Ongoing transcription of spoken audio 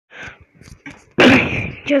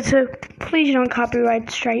So please don't copyright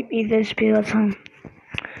strike me this because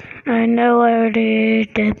I know I already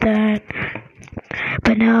did that,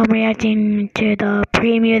 but now I'm reacting to the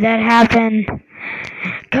preview that happened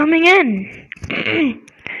coming in.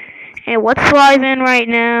 And what's live in right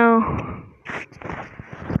now?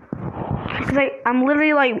 It's like I'm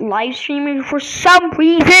literally like live streaming for some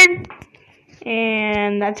reason,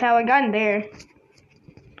 and that's how I got in there.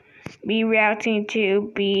 Be reacting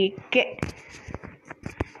to preview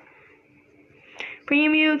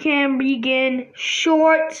can begin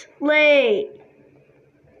shortly.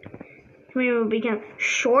 Preview will begin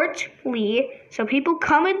shortly. So people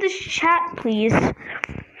come in the chat, please.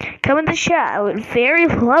 Come in the chat. I would very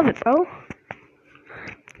love it, bro.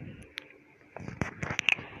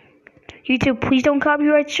 YouTube, please don't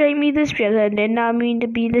copyright strike me this because I did not mean to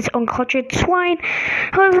be this uncultured swine.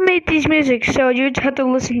 Whoever made these music, so you just have to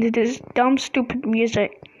listen to this dumb, stupid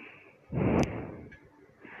music.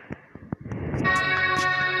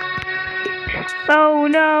 Oh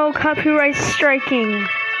no, copyright striking.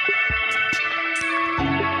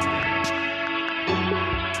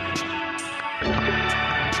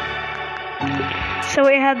 So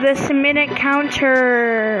we have this minute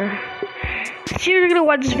counter. If you're gonna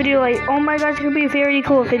watch this video, like, oh my gosh, it's gonna be a very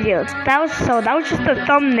cool video. That was just the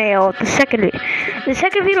thumbnail. The second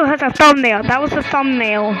video has a thumbnail. That was the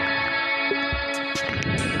thumbnail.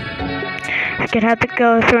 I'm gonna have to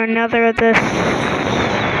go through another of this.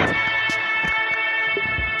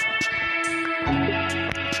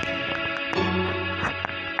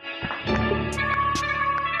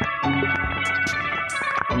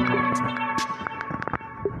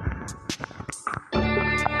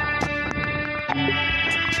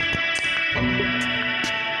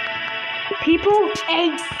 People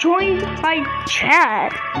ain't joining my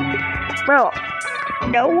chat. Bro,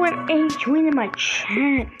 no one ain't joining my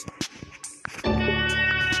chat.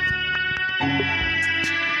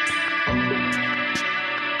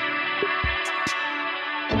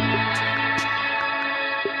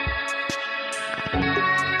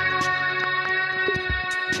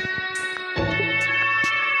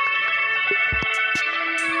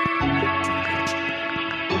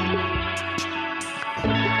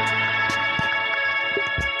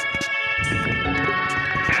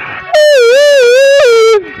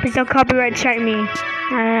 Please don't copyright strike me.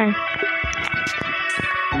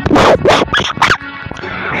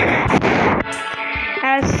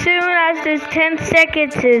 As soon as this 10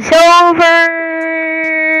 seconds is over,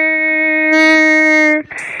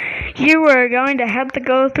 you are going to have to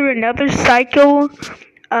go through another cycle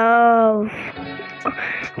of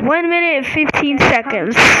 1 minute and 15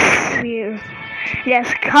 seconds.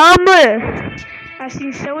 Yes, come. I've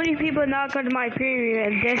seen so many people not go to my preview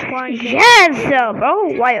and this one. Yes,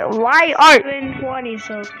 bro. Why aren't 720?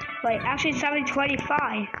 So, like, actually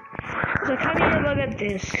 725. So come here and look at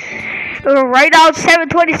this. Right now it's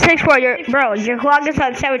 726 for your clock is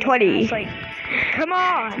on 720. It's like, come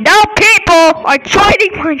on. No people are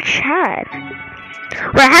joining my chat.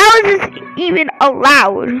 But how is this even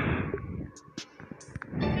allowed?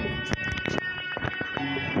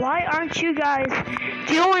 Why aren't you guys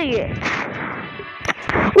doing it?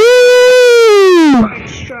 Woo!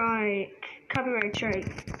 Strike. Copyright strike.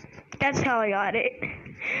 That's how I got it.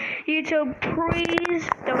 YouTube, please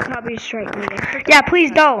don't copyright strike me. Yeah,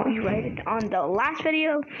 please don't. You read it on the last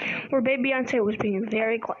video where Baby Beyonce was being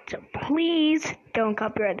very quiet. So please don't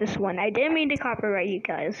copyright this one. I didn't mean to copyright you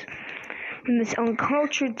guys. From this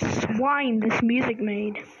uncultured swine this music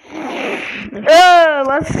made.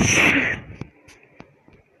 Let's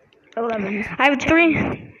 11. I have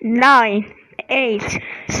 3, 9, 8,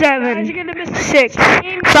 7, 6,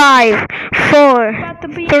 5, 4,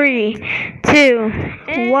 3, 2,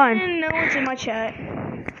 1. No one's in my chat.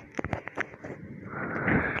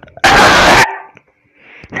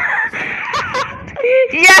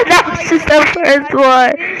 Yeah, that was just the first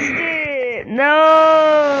one.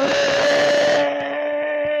 No.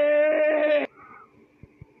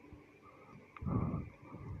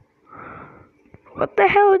 What the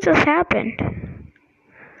hell just happened?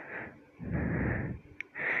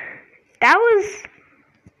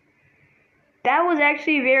 That was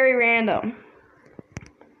actually very random.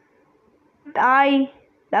 I